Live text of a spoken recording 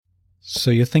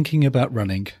So you're thinking about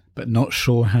running, but not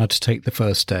sure how to take the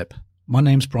first step. My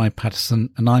name's Brian Patterson,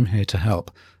 and I'm here to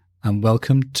help. And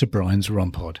welcome to Brian's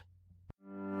Run Pod.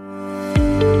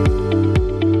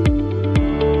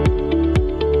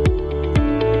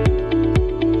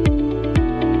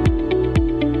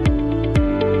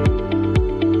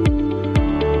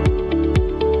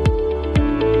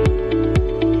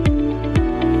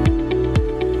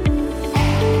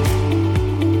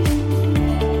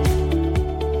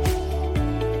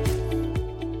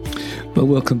 Well,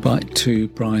 welcome back to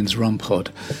Brian's Run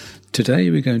Pod.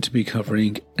 Today we're going to be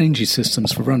covering energy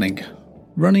systems for running.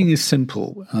 Running is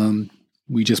simple.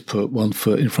 We just put one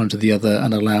foot in front of the other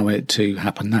and allow it to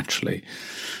happen naturally.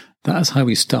 That's how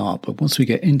we start, but once we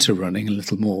get into running a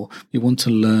little more, we want to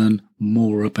learn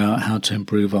more about how to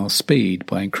improve our speed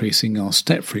by increasing our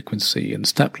step frequency and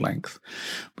step length.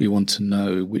 We want to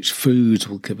know which foods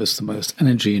will give us the most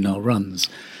energy in our runs.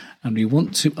 And we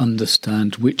want to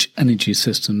understand which energy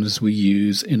systems we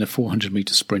use in a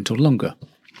 400-meter sprint or longer.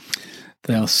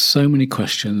 There are so many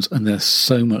questions and there's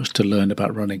so much to learn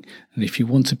about running. And if you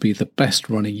want to be the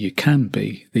best runner you can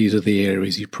be, these are the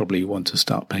areas you probably want to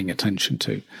start paying attention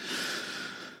to.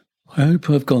 I hope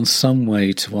I've gone some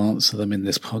way to answer them in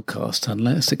this podcast, and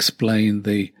let's explain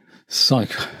the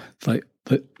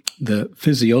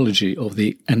physiology of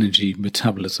the energy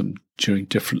metabolism during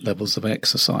different levels of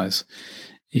exercise.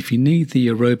 If you need the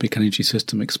aerobic energy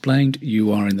system explained,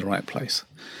 you are in the right place.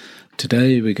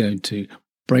 Today we're going to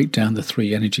break down the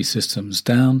three energy systems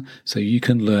down so you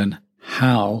can learn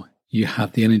how you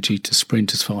have the energy to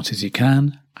sprint as fast as you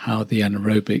can, how the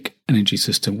anaerobic energy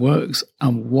system works,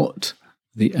 and what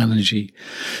the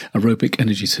aerobic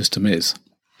energy system is.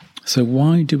 So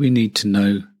why do we need to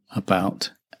know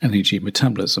about energy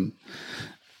metabolism?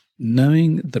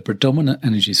 Knowing the predominant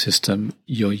energy system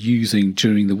you're using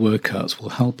during the workouts will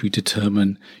help you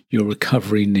determine your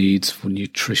recovery needs for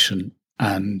nutrition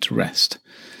and rest.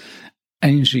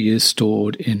 Energy is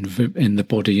stored in the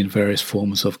body in various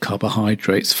forms of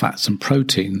carbohydrates, fats and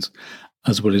proteins,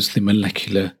 as well as the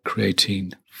molecular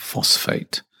creatine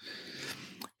phosphate.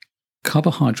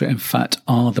 Carbohydrate and fat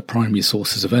are the primary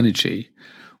sources of energy,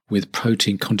 with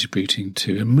protein contributing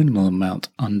to a minimal amount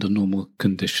under normal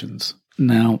conditions.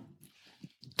 Now,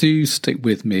 do stick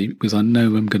with me because I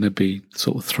know I'm going to be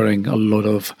sort of throwing a lot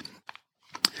of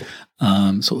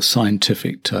sort of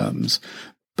scientific terms,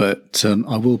 but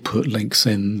I will put links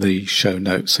in the show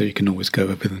notes so you can always go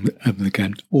over them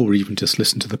again, or even just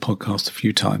listen to the podcast a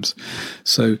few times.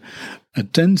 So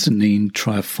adenosine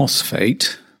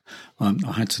triphosphate, I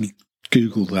had to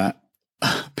Google that,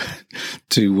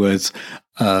 2 words,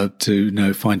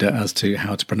 to find out as to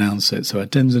how to pronounce it. So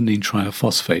adenosine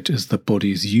triphosphate is the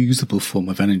body's usable form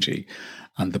of energy,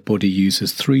 and the body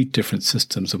uses 3 different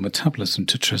systems of metabolism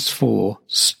to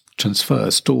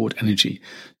transfer stored energy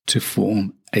to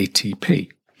form ATP.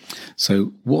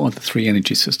 So what are the 3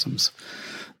 energy systems?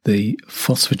 The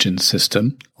phosphagen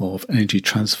system of energy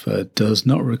transfer does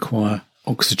not require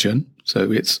oxygen,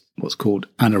 so it's what's called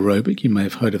anaerobic, you may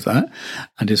have heard of that,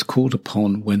 and is called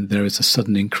upon when there is a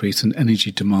sudden increase in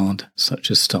energy demand, such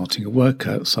as starting a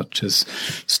workout, such as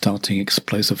starting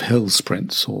explosive hill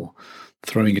sprints or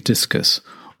throwing a discus,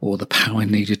 or the power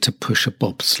needed to push a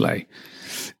bobsleigh.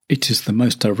 It is the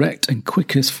most direct and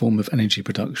quickest form of energy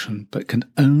production, but can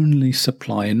only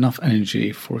supply enough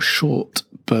energy for a short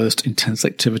burst intense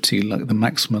activity like the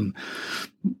maximum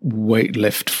weight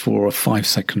lift for a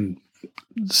 5-second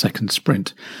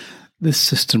sprint. This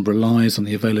system relies on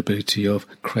the availability of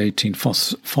creatine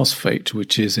phosphate,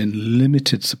 which is in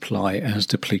limited supply and is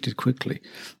depleted quickly.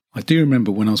 I do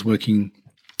remember when I was working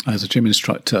as a gym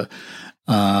instructor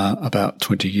about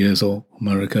 20 years or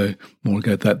more ago,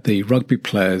 that the rugby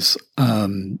players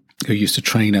who used to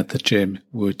train at the gym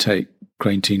would take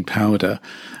creatine powder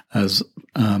as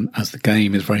the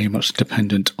game is very much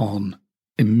dependent on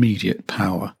immediate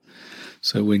power.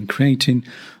 So when creatine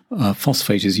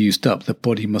phosphate is used up, the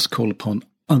body must call upon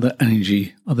other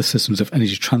systems of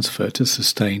energy transfer to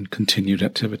sustain continued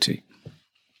activity.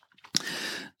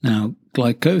 Now,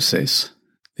 glycolysis,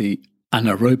 the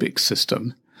anaerobic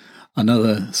system,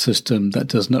 another system that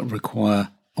does not require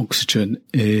oxygen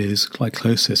is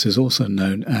glycolysis, is also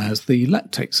known as the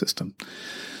lactate system.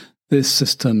 This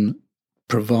system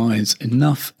provides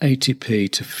enough ATP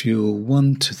to fuel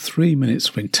 1 to 3 minutes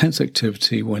of intense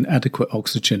activity when adequate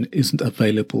oxygen isn't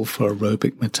available for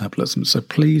aerobic metabolism. So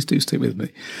please do stay with me.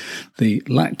 The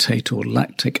lactate or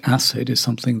lactic acid is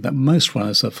something that most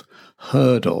runners have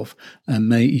heard of and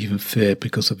may even fear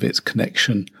because of its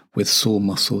connection with sore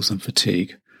muscles and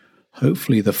fatigue.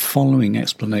 Hopefully the following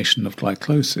explanation of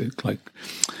glycolysis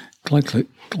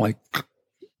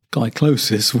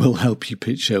glycolysis will help you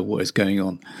picture what is going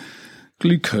on.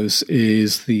 Glucose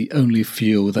is the only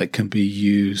fuel that can be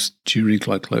used during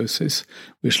glycolysis,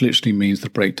 which literally means the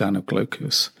breakdown of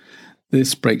glucose.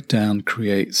 This breakdown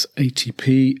creates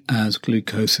ATP as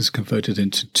glucose is converted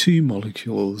into two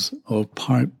molecules of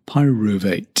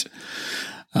pyruvate.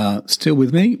 Still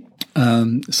with me?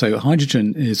 So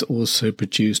hydrogen is also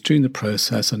produced during the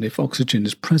process, and if oxygen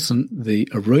is present, the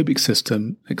aerobic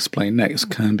system, explained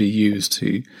next, can be used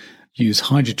to use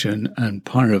hydrogen and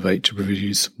pyruvate to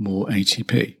produce more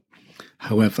ATP.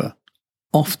 However,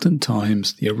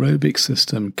 oftentimes the aerobic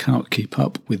system cannot keep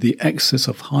up with the excess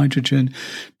of hydrogen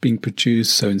being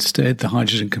produced, so instead the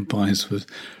hydrogen combines with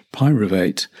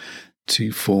pyruvate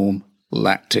to form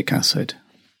lactic acid.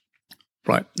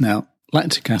 Right, now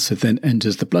lactic acid then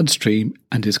enters the bloodstream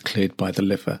and is cleared by the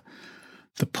liver.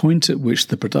 The point at which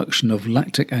the production of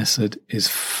lactic acid is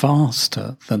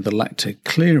faster than the lactic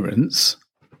clearance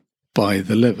by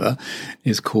the liver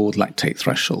is called lactate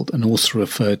threshold, and also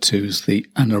referred to as the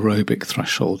anaerobic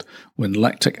threshold, when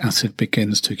lactic acid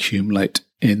begins to accumulate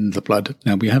in the blood.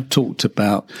 Now, we have talked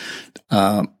about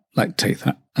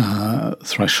lactate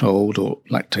threshold or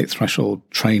lactate threshold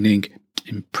training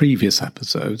in previous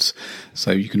episodes,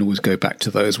 so you can always go back to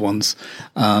those ones,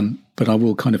 but I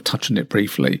will kind of touch on it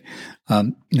briefly.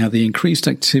 Now, the increased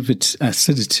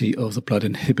acidity of the blood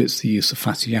inhibits the use of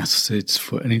fatty acids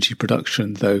for energy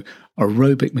production, though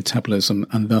aerobic metabolism,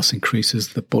 and thus increases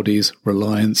the body's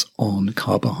reliance on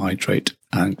carbohydrate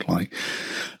and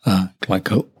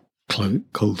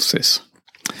glycolysis.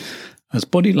 As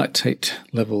body lactate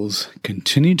levels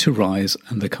continue to rise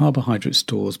and the carbohydrate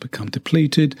stores become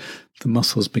depleted, the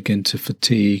muscles begin to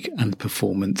fatigue and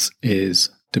performance is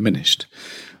diminished.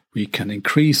 We can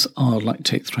increase our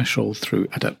lactate threshold through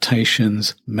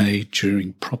adaptations made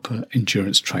during proper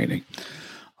endurance training.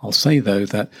 I'll say, though,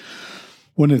 that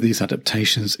one of these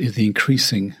adaptations is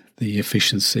increasing the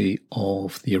efficiency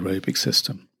of the aerobic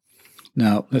system.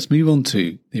 Now, let's move on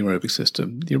to the aerobic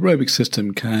system. The aerobic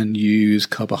system can use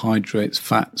carbohydrates,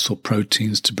 fats, or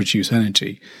proteins to produce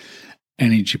energy.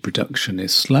 Energy production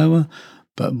is slower,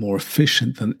 but more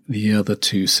efficient than the other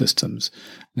two systems.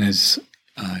 And as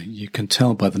you can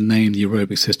tell by the name, the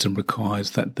aerobic system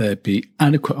requires that there be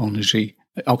adequate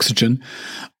oxygen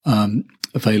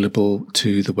available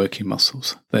to the working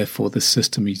muscles. Therefore, this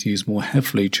system is used more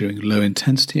heavily during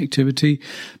low-intensity activity,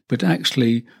 but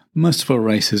actually most of our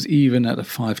races, even at a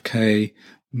 5K,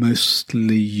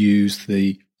 mostly use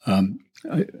the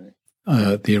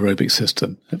aerobic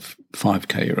system at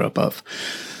 5K or above.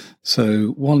 So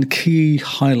one key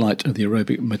highlight of the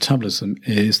aerobic metabolism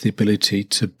is the ability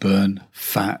to burn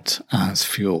fat as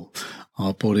fuel.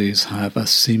 Our bodies have a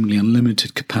seemingly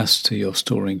unlimited capacity of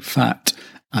storing fat,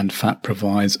 and fat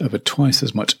provides over twice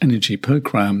as much energy per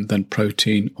gram than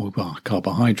protein or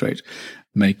carbohydrate,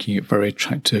 making it a very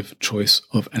attractive choice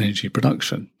of energy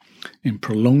production. In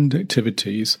prolonged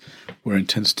activities where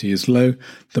intensity is low,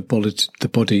 the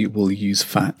body will use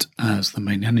fat as the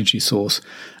main energy source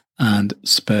and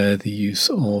spare the use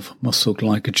of muscle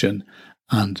glycogen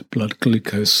and blood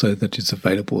glucose so that it's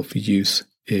available for use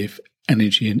if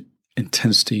energy and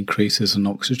intensity increases and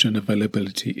oxygen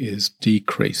availability is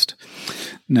decreased.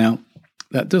 Now,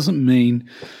 that doesn't mean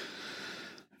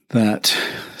that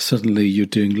suddenly you're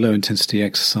doing low intensity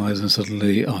exercise and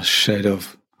suddenly a shed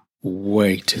of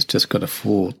weight is just going to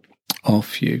fall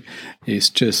off you. It's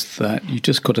just that you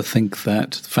just got to think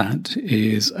that fat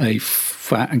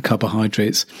and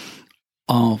carbohydrates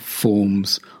are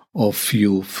forms of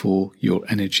fuel for your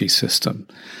energy system.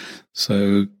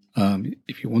 So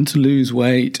if you want to lose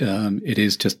weight, it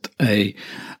is just a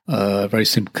very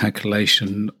simple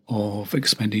calculation of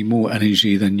expending more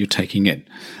energy than you're taking in.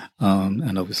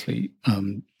 And obviously,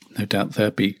 no doubt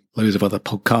there'll be loads of other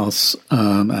podcasts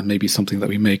and maybe something that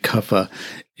we may cover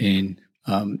in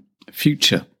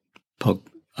future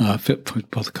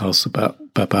podcasts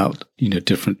about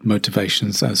different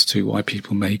motivations as to why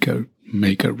people may go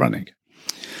running.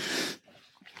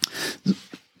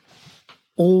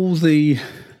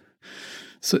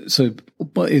 So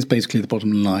what is basically the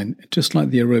bottom line? Just like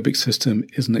the aerobic system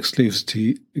isn't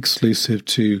exclusive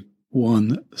to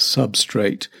one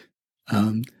substrate,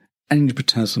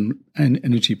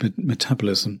 energy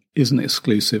metabolism isn't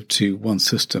exclusive to one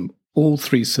system. All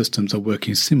three systems are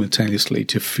working simultaneously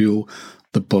to fuel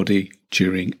the body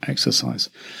during exercise.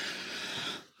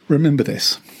 Remember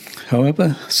this.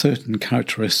 However, certain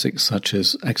characteristics such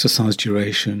as exercise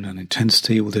duration and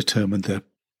intensity will determine the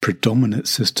predominant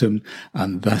system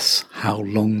and thus how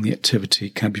long the activity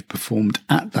can be performed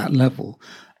at that level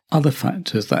other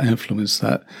factors that influence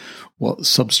that. What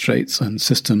substrates and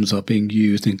systems are being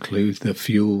used include the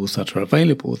fuels that are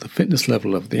available, the fitness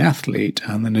level of the athlete,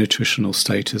 and the nutritional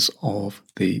status of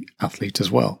the athlete as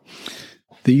well.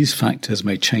 These factors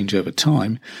may change over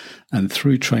time, and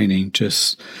through training,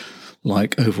 just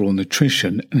like overall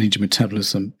nutrition, energy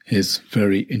metabolism is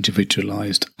very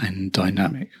individualized and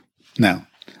dynamic. Now,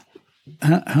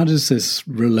 how does this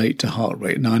relate to heart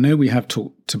rate? Now, I know we have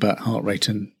talked about heart rate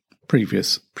in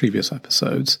previous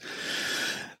episodes.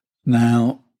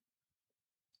 Now,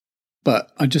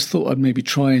 but I just thought I'd maybe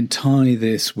try and tie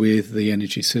this with the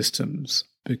energy systems,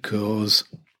 because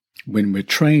when we're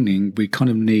training, we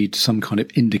kind of need some kind of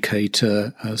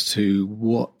indicator as to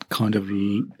what kind of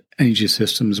energy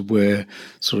systems we're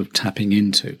sort of tapping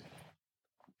into.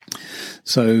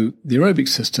 So the aerobic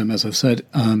system, as I've said,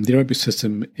 the aerobic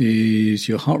system is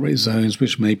your heart rate zones,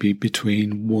 which may be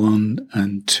between 1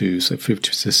 and 2, so 50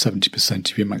 to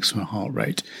 70% of your maximum heart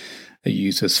rate. It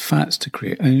uses fats to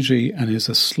create energy and is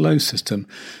a slow system,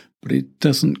 but it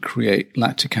doesn't create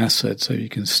lactic acid, so you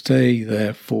can stay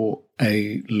there for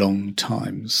a long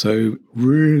time. So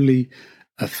really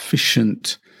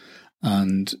efficient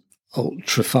and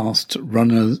ultra-fast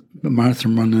runners,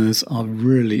 marathon runners are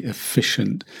really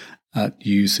efficient at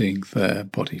using their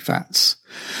body fats.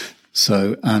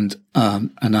 So, and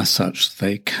as such,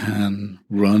 they can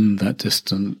run that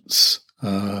distance,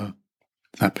 that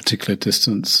particular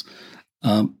distance,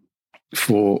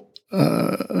 for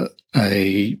a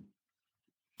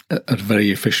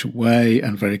very efficient way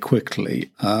and very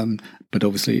quickly. But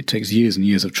obviously, it takes years and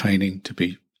years of training to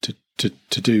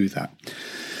do that.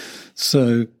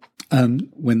 So,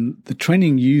 when the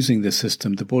training using the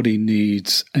system, the body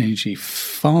needs energy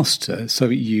faster, so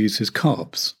it uses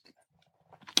carbs.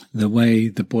 The way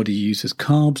the body uses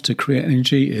carbs to create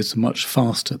energy is much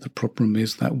faster. The problem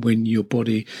is that when your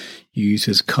body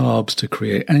uses carbs to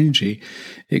create energy,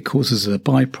 it causes a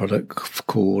byproduct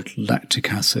called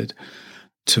lactic acid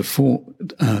to form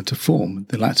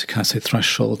the lactic acid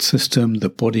threshold system. The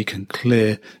body can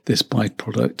clear this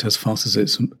byproduct as fast as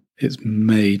it's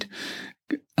made.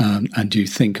 And you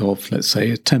think of, let's say,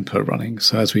 a tempo running.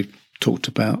 So as we've talked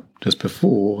about just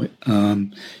before,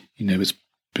 it's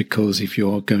because if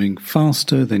you're going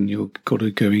faster, then you've got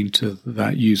to go into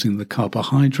that using the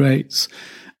carbohydrates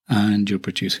and you're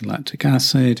producing lactic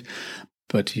acid.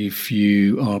 But if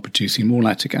you are producing more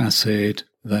lactic acid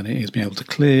than it is being able to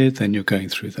clear, then you're going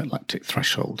through that lactic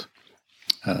threshold.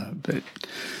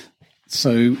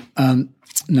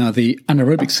 Now the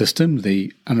anaerobic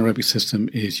system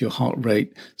is your heart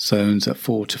rate zones at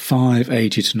 4 to 5,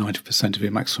 80 to 90% of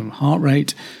your maximum heart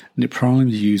rate, and it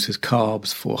primarily uses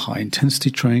carbs for high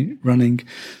intensity running,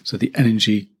 so the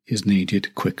energy is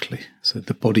needed quickly. So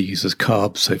the body uses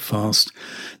carbs so fast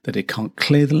that it can't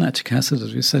clear the lactic acid,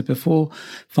 as we said before,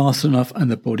 fast enough, and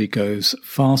the body goes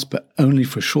fast, but only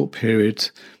for a short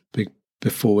period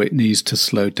before it needs to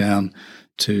slow down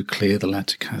to clear the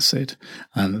lactic acid.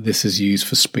 And this is used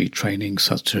for speed training,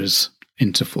 such as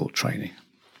interval training.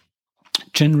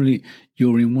 Generally,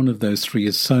 you're in one of those three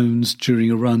zones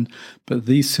during a run, but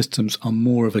these systems are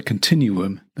more of a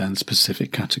continuum than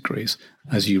specific categories.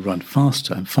 As you run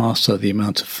faster and faster, the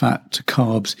amount of fat to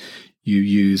carbs you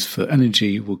use for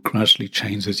energy will gradually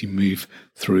change as you move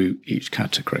through each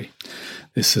category.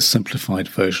 This is a simplified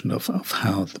version of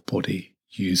how the body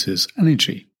uses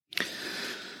energy.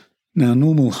 Now,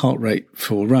 normal heart rate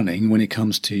for running, when it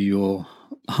comes to your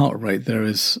heart rate, there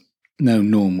is no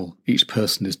normal. Each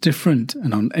person is different,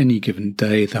 and on any given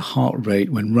day, the heart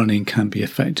rate when running can be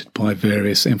affected by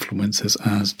various influences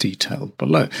as detailed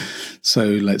below. So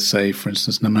let's say, for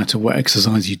instance, no matter what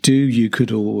exercise you do, you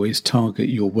could always target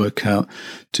your workout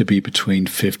to be between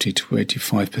 50 to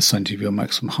 85% of your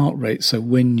maximum heart rate. So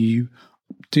when you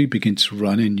do begin to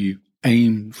run and you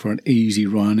aim for an easy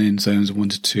run in zones 1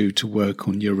 to 2 to work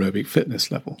on your aerobic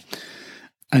fitness level.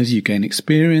 As you gain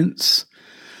experience,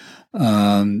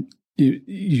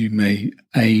 you may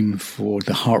aim for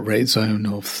the heart rate zone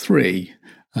of 3,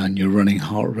 and your running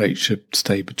heart rate should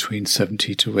stay between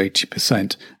 70 to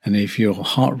 80%. And if your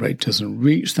heart rate doesn't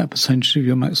reach that percentage of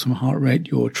your maximum heart rate,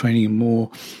 you're training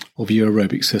more of your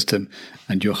aerobic system,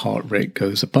 and your heart rate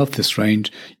goes above this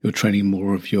range, you're training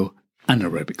more of your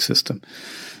anaerobic system.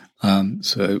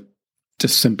 So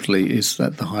just simply is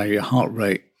that the higher your heart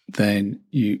rate, then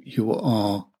you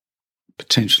are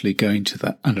potentially going to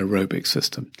that anaerobic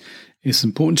system. It's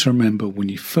important to remember when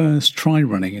you first try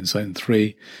running in zone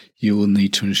 3, you will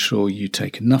need to ensure you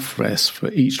take enough rest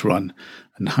for each run,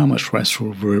 and how much rest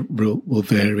will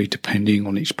vary depending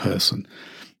on each person.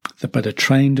 the better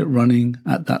trained at running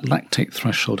at that lactate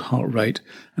threshold heart rate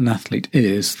an athlete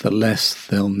is, the less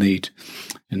they'll need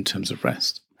in terms of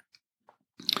rest.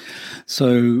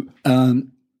 So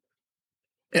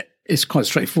it's quite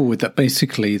straightforward that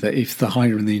basically that if the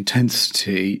higher in the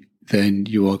intensity, then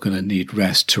you are going to need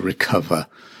rest to recover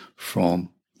from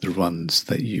the runs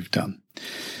that you've done.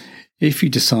 If you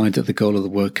decide that the goal of the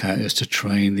workout is to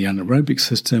train the anaerobic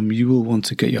system, you will want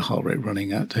to get your heart rate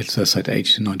running at, as I said,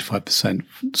 80 to 95%,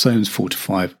 zones 4 to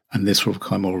 5, and this will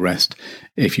require more rest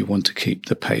if you want to keep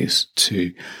the pace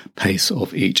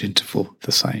of each interval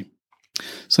the same.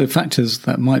 So factors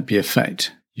that might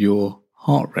affect your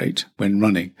heart rate when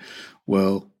running,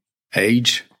 well,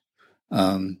 age,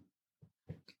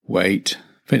 weight,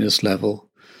 fitness level,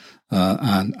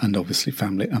 and obviously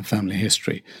family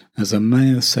history. As I may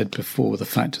have said before, the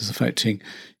factors affecting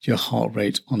your heart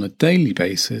rate on a daily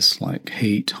basis, like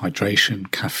heat, hydration,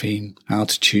 caffeine,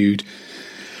 altitude,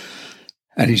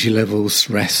 energy levels,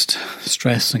 rest,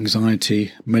 stress,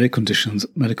 anxiety, medical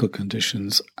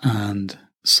conditions, and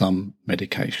some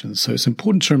medications. So it's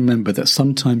important to remember that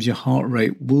sometimes your heart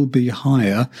rate will be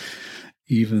higher,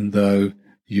 even though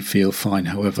you feel fine.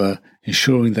 However,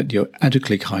 ensuring that you're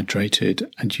adequately hydrated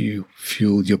and you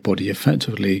fuel your body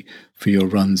effectively for your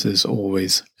runs is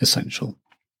always essential.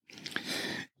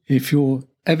 If you're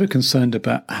ever concerned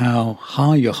about how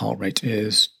high your heart rate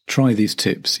is, try these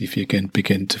tips if you can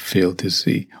begin to feel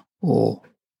dizzy or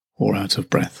out of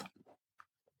breath.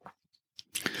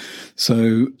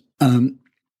 So,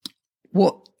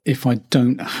 what if I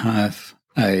don't have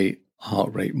a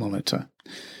heart rate monitor?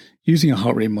 Using a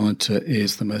heart rate monitor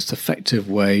is the most effective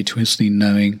way to instantly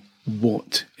knowing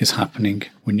what is happening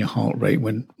when your heart rate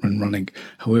when running.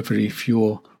 However, if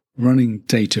you're running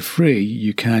data-free,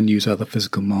 you can use other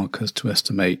physical markers to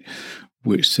estimate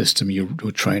which system you're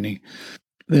training.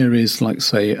 There is, like,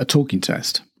 say, a talking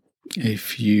test.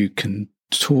 If you can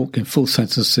talk in full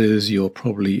sentences, you're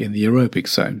probably in the aerobic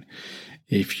zone.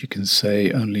 If you can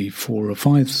say only 4 or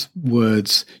 5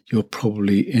 words, you're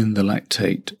probably in the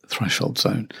lactate threshold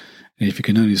zone. And if you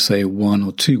can only say 1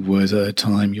 or 2 words at a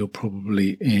time, you're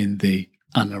probably in the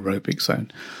anaerobic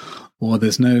zone. While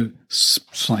there's no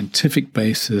scientific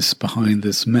basis behind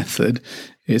this method,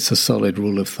 it's a solid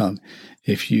rule of thumb.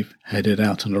 If you've headed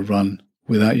out on a run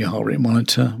without your heart rate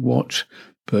monitor, watch.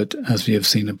 But as we have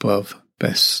seen above,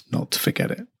 best not to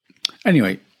forget it.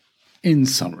 Anyway, in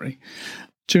summary,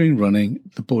 during running,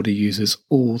 the body uses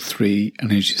all 3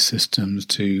 energy systems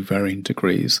to varying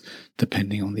degrees,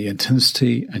 depending on the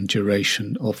intensity and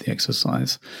duration of the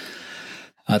exercise.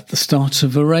 At the start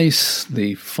of a race,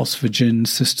 the phosphagen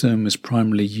system is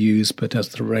primarily used, but as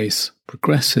the race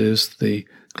progresses, the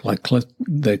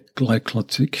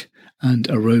glycolytic and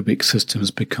aerobic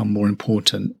systems become more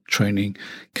important. Training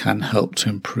can help to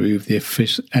improve the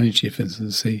energy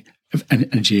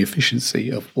efficiency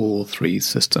of all 3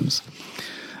 systems,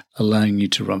 allowing you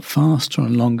to run faster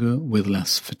and longer with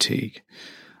less fatigue.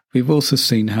 We've also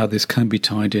seen how this can be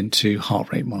tied into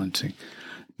heart rate monitoring.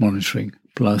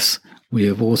 Plus, we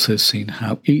have also seen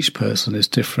how each person is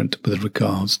different with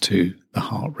regards to the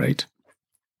heart rate.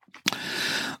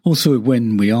 Also,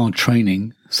 when we are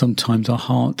training, sometimes our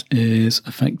heart is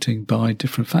affected by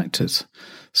different factors.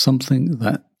 Something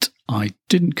that I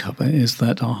didn't cover is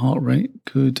that our heart rate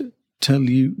could tell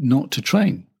you not to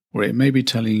train, or it may be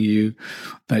telling you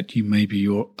that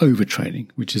you're overtraining,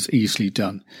 which is easily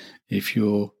done. If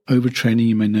you're overtraining,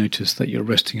 you may notice that your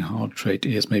resting heart rate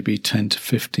is maybe 10 to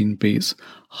 15 beats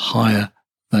higher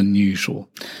than usual.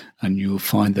 And you'll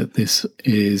find that this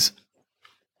is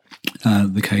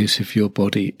the case if your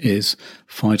body is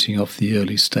fighting off the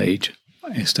early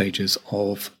stages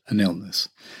of an illness.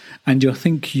 And I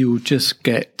think you'll just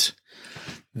get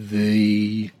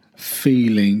the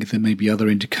feeling there may be other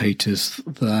indicators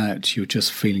that you're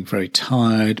just feeling very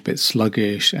tired, a bit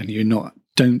sluggish, and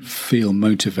don't feel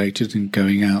motivated in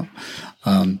going out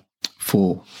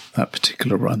for that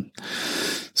particular run.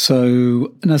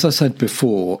 So, and as I said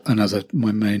before, and as I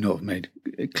may not have made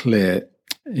it clear,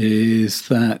 is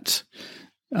that,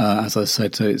 as I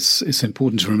said, so it's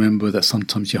important to remember that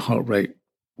sometimes your heart rate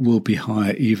will be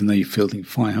higher even though you're feeling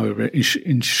fine. However,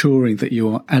 ensuring that you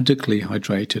are adequately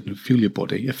hydrated and fuel your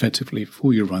body effectively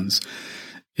for your runs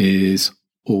is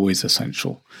always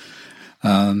essential.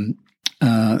 So,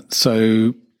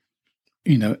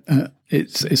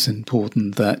 it's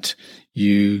important that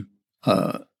you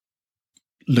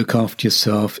look after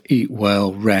yourself, eat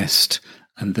well, rest,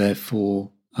 and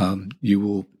therefore you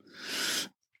will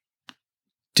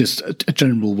just a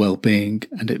general well-being,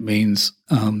 and it means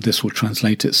this will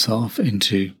translate itself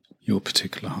into your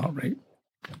particular heart rate.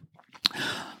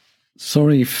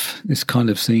 Sorry if this kind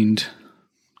of seemed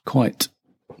quite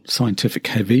scientific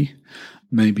heavy.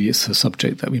 Maybe it's a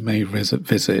subject that we may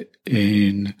visit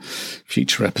in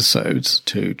future episodes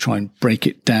to try and break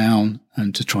it down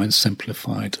and to try and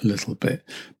simplify it a little bit.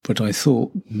 But I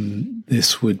thought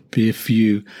this would be a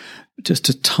few just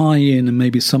to tie in and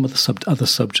maybe some of the other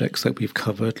subjects that we've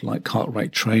covered, like heart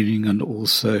rate training and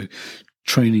also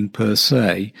training per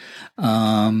se,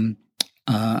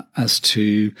 as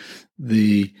to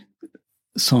the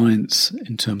science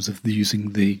in terms of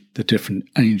using the different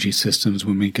energy systems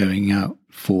when we're going out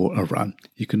for a run.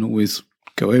 You can always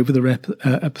go over the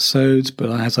episodes, but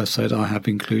as I said, I have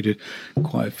included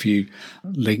quite a few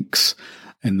links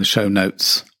in the show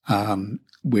notes,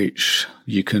 which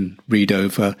you can read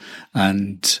over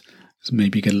and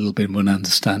maybe get a little bit more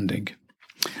understanding.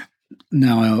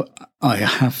 Now, I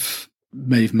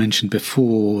may have mentioned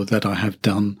before that I have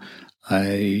done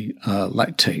a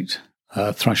lactate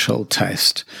threshold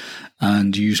test,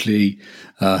 and usually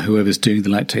whoever's doing the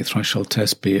lactate threshold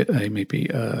test, be it maybe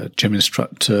a gym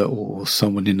instructor or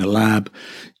someone in a lab,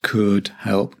 could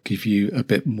help give you a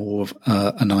bit more of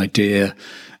an idea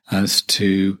as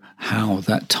to how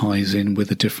that ties in with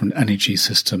the different energy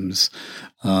systems,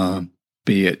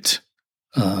 be it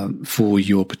for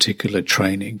your particular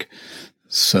training.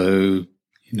 So,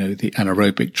 the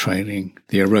anaerobic training,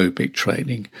 the aerobic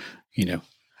training,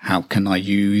 how can I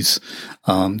use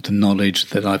the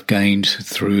knowledge that I've gained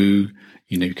through,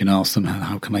 you can ask them,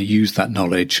 how can I use that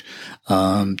knowledge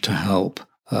to help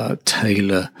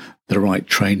tailor the right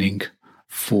training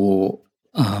for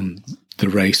the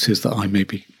races that I may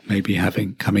be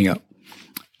having coming up.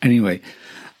 Anyway,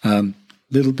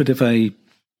 little bit of a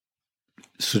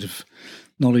sort of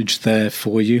knowledge there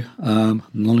for you.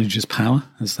 Knowledge is power,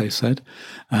 as they said.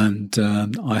 And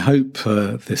I hope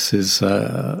this is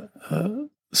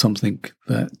something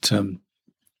that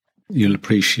you'll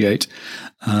appreciate,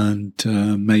 and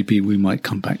maybe we might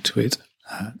come back to it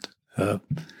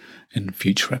in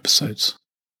future episodes.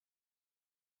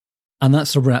 And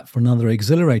that's a wrap for another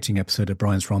exhilarating episode of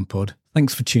Brian's Run Pod.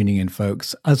 Thanks for tuning in,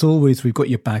 folks. As always, we've got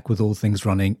your back with all things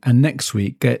running, and next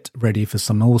week, get ready for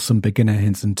some awesome beginner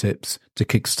hints and tips to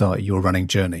kickstart your running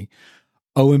journey.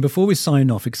 Oh, and before we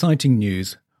sign off, exciting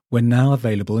news. We're now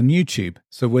available on YouTube,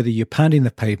 so whether you're pounding the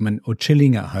pavement or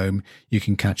chilling at home, you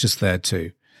can catch us there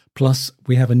too. Plus,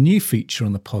 we have a new feature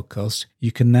on the podcast.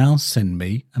 You can now send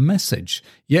me a message.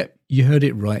 Yep, you heard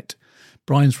it right.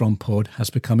 Brian's Run Pod has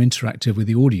become interactive with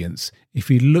the audience. If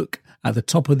you look at the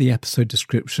top of the episode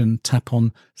description, tap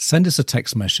on Send Us a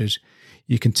Text Message.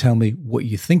 You can tell me what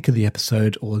you think of the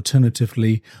episode, or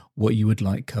alternatively, what you would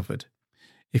like covered.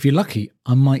 If you're lucky,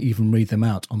 I might even read them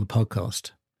out on the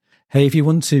podcast. Hey, if you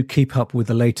want to keep up with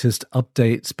the latest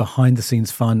updates,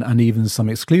 behind-the-scenes fun, and even some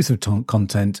exclusive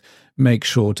content, make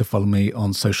sure to follow me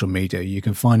on social media. You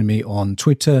can find me on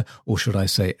Twitter, or should I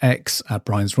say X, at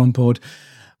Brian's Run Pod.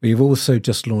 We've also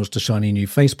just launched a shiny new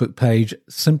Facebook page.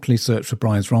 Simply search for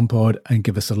Brian's Run Pod and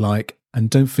give us a like. And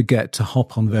don't forget to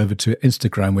hop on over to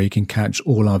Instagram, where you can catch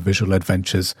all our visual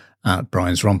adventures at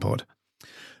Brian's Run Pod.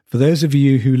 For those of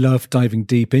you who love diving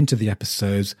deep into the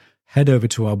episodes, head over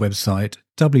to our website,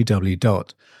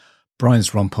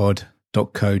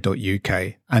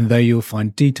 www.briansrunpod.co.uk, and there you'll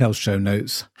find detailed show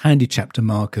notes, handy chapter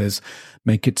markers,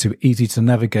 make it too easy to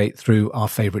navigate through our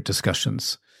favourite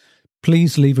discussions.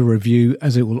 Please leave a review,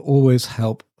 as it will always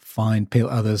help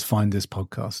others find this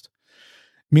podcast.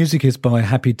 Music is by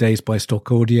Happy Days by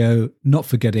Stock Audio, not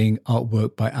forgetting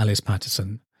artwork by Alice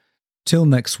Patterson. Till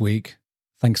next week,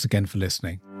 thanks again for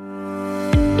listening.